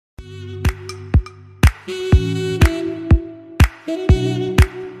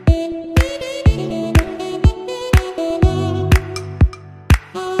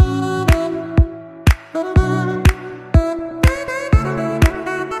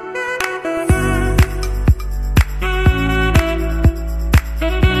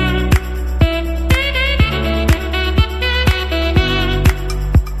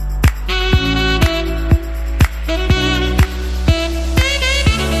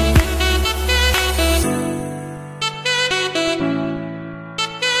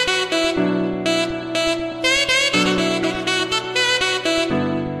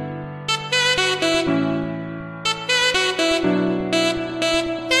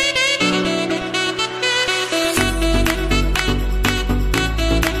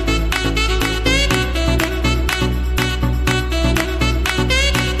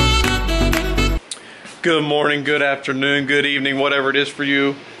Good morning, good afternoon, good evening, whatever it is for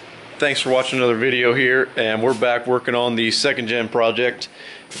you. Thanks for watching another video here, and we're back working on the second gen project.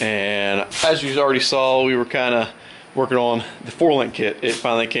 And as you already saw, we were kind of working on the 4-link kit. It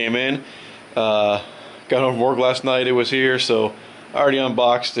finally came in. Got home from work last night, it was here, so I already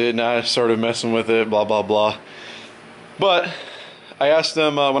unboxed it and I started messing with it, blah blah blah. But I asked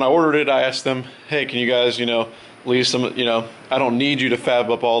them, when I ordered it, I asked them, hey, can you guys, leave some, I don't need you to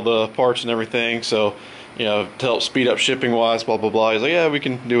fab up all the parts and everything, so, to help speed up shipping wise, blah, blah, blah. He's like, yeah, we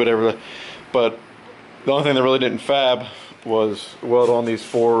can do whatever. But the only thing that really didn't fab was weld on these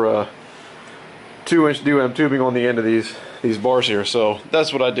 4 2-inch DOM tubing on the end of these bars here. So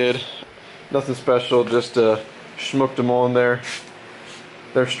that's what I did. Nothing special, just schmooked them on there.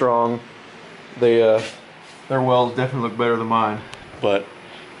 They're strong. Their welds definitely look better than mine. But,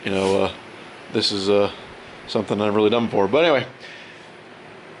 this is something I've really done before. But anyway,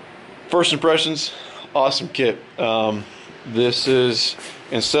 first impressions, awesome kit. This is,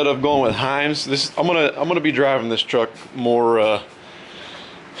 instead of going with Heims, I'm gonna be driving this truck more, on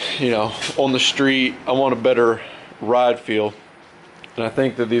the street. I want a better ride feel, and I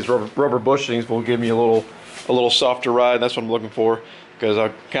think that these rubber bushings will give me a little softer ride. That's what I'm looking for, because I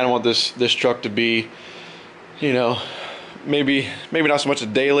kind of want this truck to be, maybe not so much a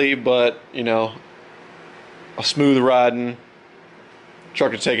daily, but a smooth riding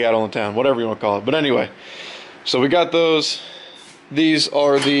truck to take out on the town, whatever you want to call it. But anyway, so we got those. These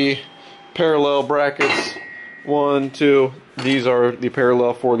are the parallel brackets. 1, 2. These are the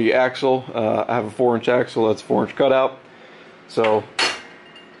parallel for the axle. I have a 4-inch axle. That's 4-inch cutout. So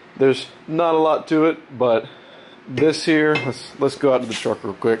there's not a lot to it, but this here, let's go out to the truck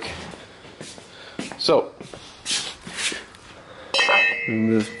real quick. So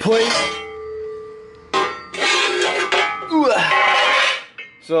this plate.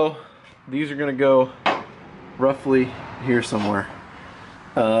 So these are gonna go roughly here somewhere.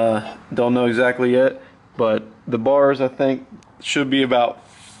 Don't know exactly yet, but the bars I think should be about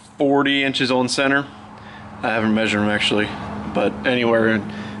 40 inches on center. I haven't measured them actually, but anywhere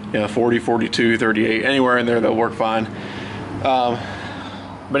in 40, 42, 38, anywhere in there that'll work fine. But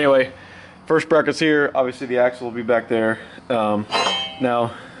anyway, first brackets here. Obviously the axle will be back there.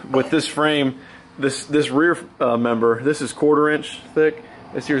 Now with this frame, this rear member, this is 1/4 inch thick.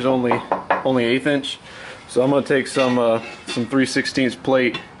 This here's only 1/8 inch. So I'm gonna take some 3/16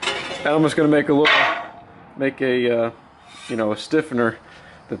 plate, and I'm just gonna make a stiffener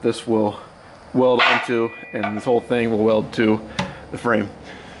that this will weld onto, and this whole thing will weld to the frame.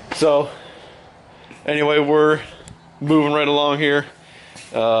 So anyway, we're moving right along here.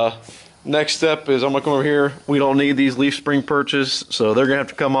 Next step is I'm gonna come over here. We don't need these leaf spring perches, so they're gonna have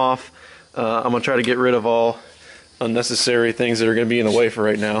to come off. I'm gonna try to get rid of all unnecessary things that are gonna be in the way for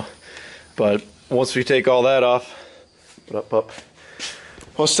right now. But once we take all that off, once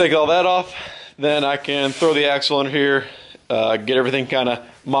we take all that off, then I can throw the axle under here, get everything kind of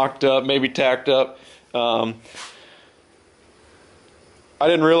mocked up, maybe tacked up. I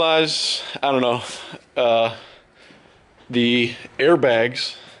didn't realize, the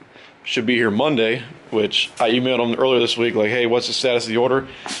airbags should be here Monday, which I emailed them earlier this week, like, hey, what's the status of the order?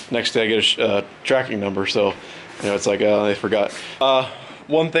 Next day I get a tracking number, so it's like they forgot.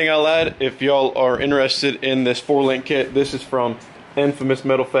 One thing I'll add, if y'all are interested in this 4-link kit, this is from Infamous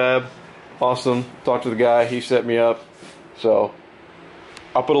Metal Fab. Awesome. Talked to the guy, he set me up. So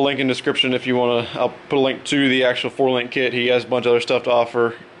I'll put a link in the description if you want to. I'll put a link to the actual 4-link kit. He has a bunch of other stuff to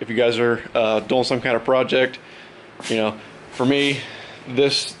offer if you guys are doing some kind of project. For me,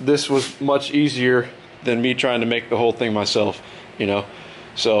 this was much easier than me trying to make the whole thing myself.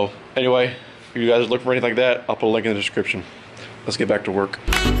 So anyway, if you guys look for anything like that, I'll put a link in the description. Let's get back to work.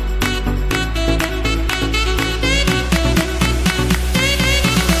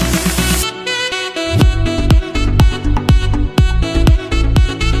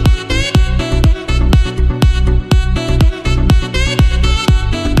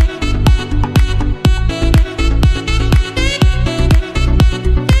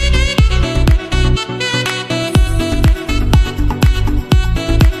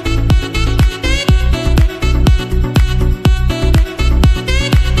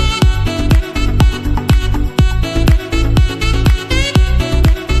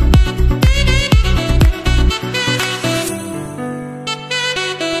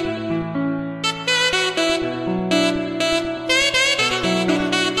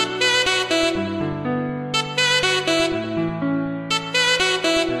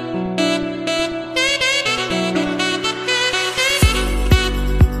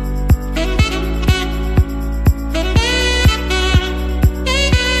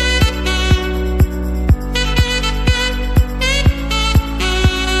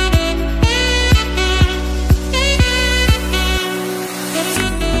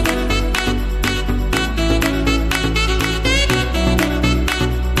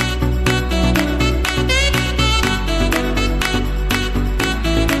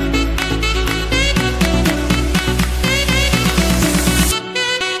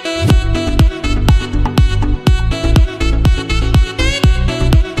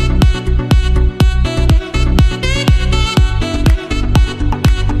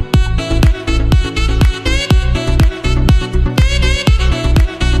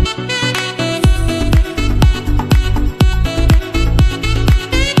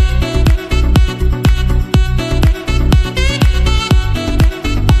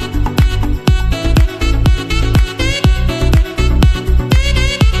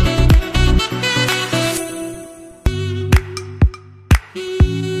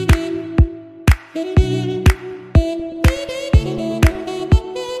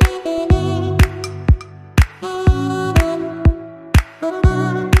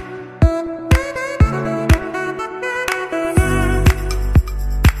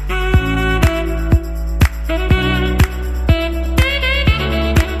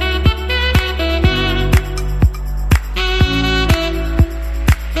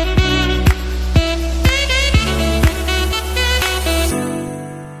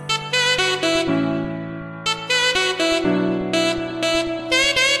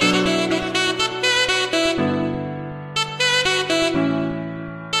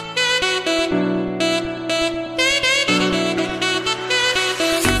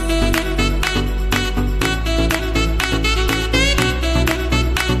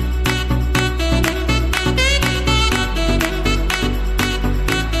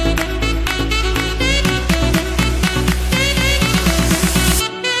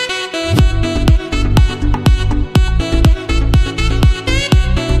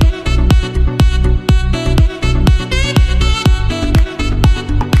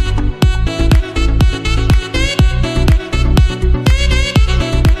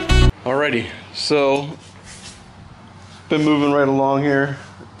 So, been moving right along here.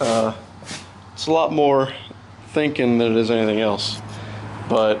 It's a lot more thinking than it is anything else,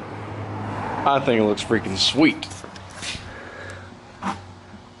 but I think it looks freaking sweet.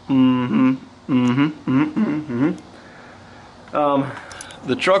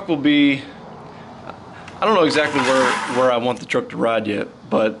 The truck will be, I don't know exactly where I want the truck to ride yet,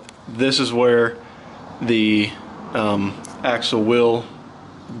 but this is where the axle will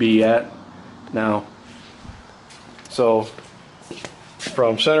be at now. So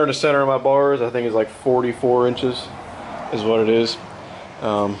from center to center of my bars, I think it's like 44 inches is what it is.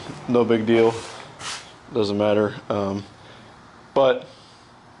 No big deal, doesn't matter, but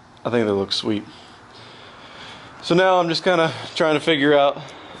I think they look sweet. So now I'm just kind of trying to figure out,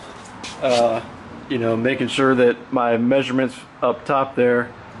 you know, making sure that my measurements up top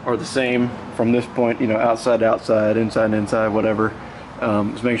there are the same from this point, you know, outside to outside, inside to inside, whatever.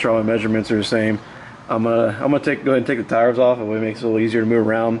 Just making sure all my measurements are the same. I'm gonna go ahead and take the tires off. It makes it a little easier to move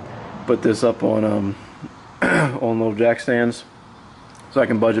around. Put this up on on little jack stands, so I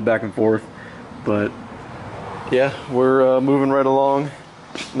can budget back and forth. But yeah, we're moving right along.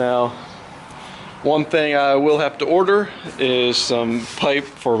 Now, one thing I will have to order is some pipe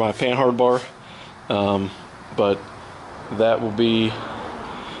for my panhard bar, but that will be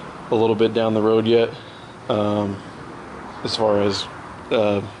a little bit down the road yet, as far as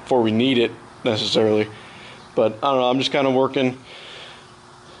before we need it necessarily. But I don't know, I'm just kind of working,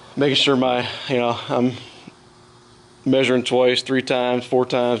 making sure my, you know, I'm measuring twice, 3 times, 4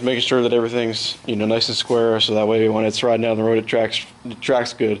 times, making sure that everything's, you know, nice and square, so that way when it's riding down the road it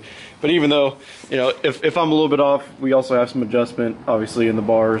tracks good. But even though, you know, if I'm a little bit off, we also have some adjustment obviously in the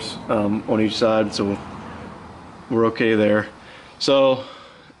bars on each side, so we're okay there. So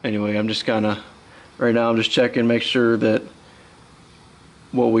anyway, I'm just kind of, right now I'm just checking, make sure that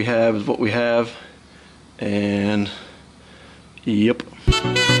what we have is what we have, and yep.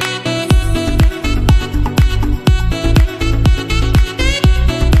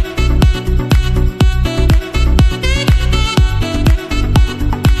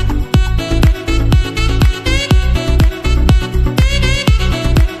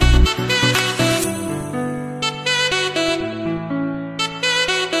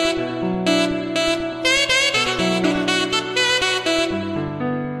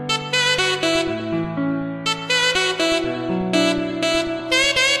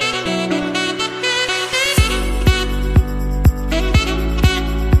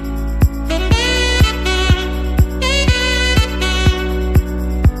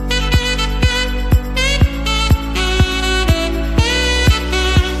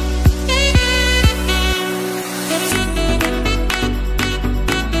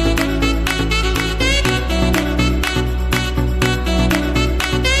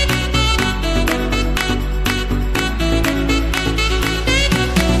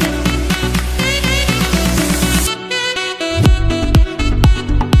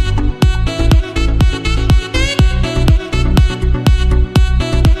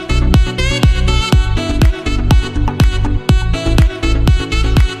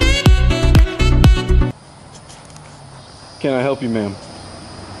 Can I help you, ma'am?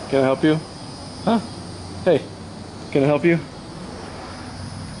 Can I help you? Huh? Hey, can I help you?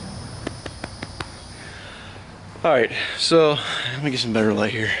 Alright, so let me get some better light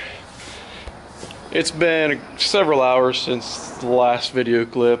here. It's been several hours since the last video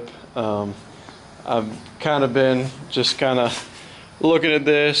clip. I've kind of been just kind of looking at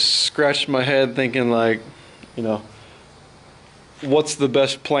this, scratching my head, thinking like, you know, what's the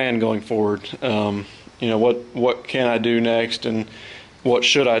best plan going forward? You know, what can I do next, and what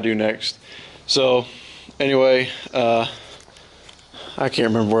should I do next? So anyway, I can't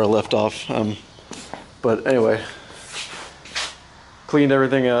remember where I left off, but anyway, cleaned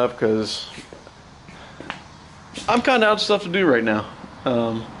everything up because I'm kind of out of stuff to do right now.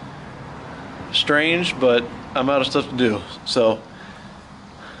 Strange, but I'm out of stuff to do, so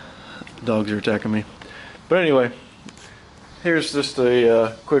dogs are attacking me. But anyway, here's just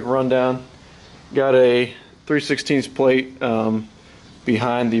a quick rundown. Got a 3/16 plate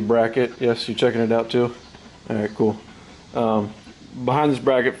behind the bracket. Yes, you checking it out too? Alright, cool. Behind this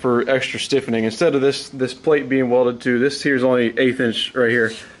bracket for extra stiffening. Instead of this plate being welded to, this here's only 1/8 inch right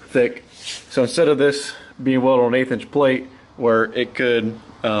here thick. So instead of this being welded on 1/8 inch plate where it could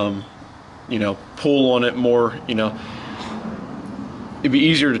you know, pull on it more, you know, it'd be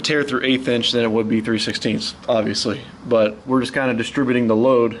easier to tear through 1/8 inch than it would be 3/16, obviously. But we're just kind of distributing the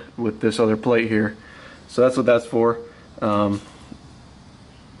load with this other plate here. So that's what that's for.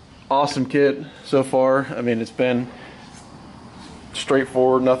 Awesome kit so far. I mean, it's been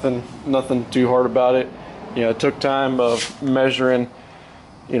straightforward, nothing too hard about it. You know, it took time of measuring,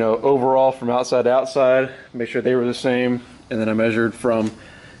 you know, overall from outside to outside, make sure they were the same, and then I measured from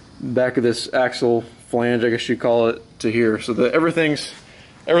back of this axle flange, I guess you call it, to here, so that everything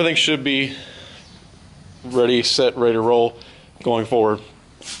should be ready, set, ready to roll going forward.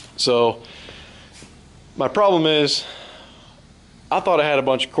 So my problem is, I thought I had a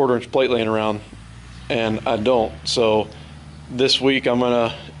bunch of 1/4-inch plate laying around, and I don't. So this week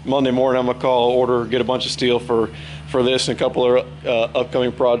Monday morning I'm gonna order, get a bunch of steel for this and a couple of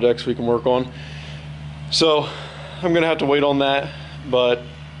upcoming projects we can work on. So I'm gonna have to wait on that, but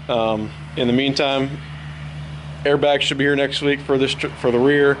in the meantime, airbags should be here next week for the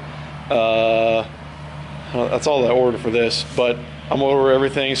rear. That's all I ordered for this, but I'm gonna order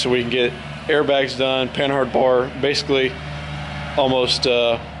everything so we can get airbags done, panhard bar, basically almost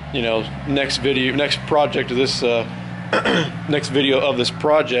you know, next project of this next video of this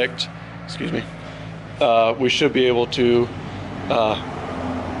project, excuse me, we should be able to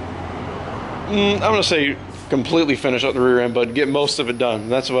I'm gonna say completely finish up the rear end, but get most of it done.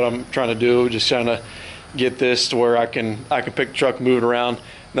 That's what I'm trying to do, just trying to get this to where I can pick the truck, move it around, and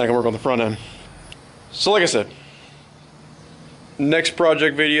then I can work on the front end. So like I said, next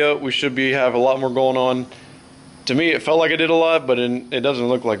project video we should have a lot more going on. To me it felt like I did a lot, but it doesn't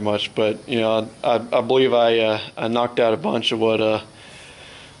look like much. But you know, I believe I knocked out a bunch of what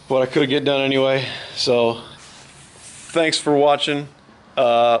I could get done anyway. So thanks for watching.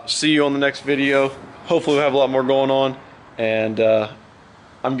 See you on the next video. Hopefully we'll have a lot more going on, and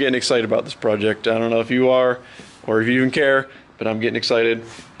I'm getting excited about this project. I don't know if you are or if you even care, but I'm getting excited,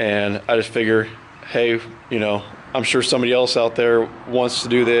 and I just figure, hey, you know, I'm sure somebody else out there wants to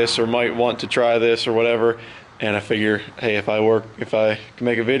do this or might want to try this or whatever, and I figure, hey, if I can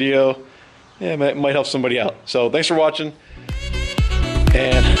make a video, yeah, it might help somebody out. So thanks for watching,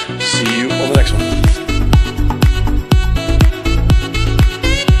 and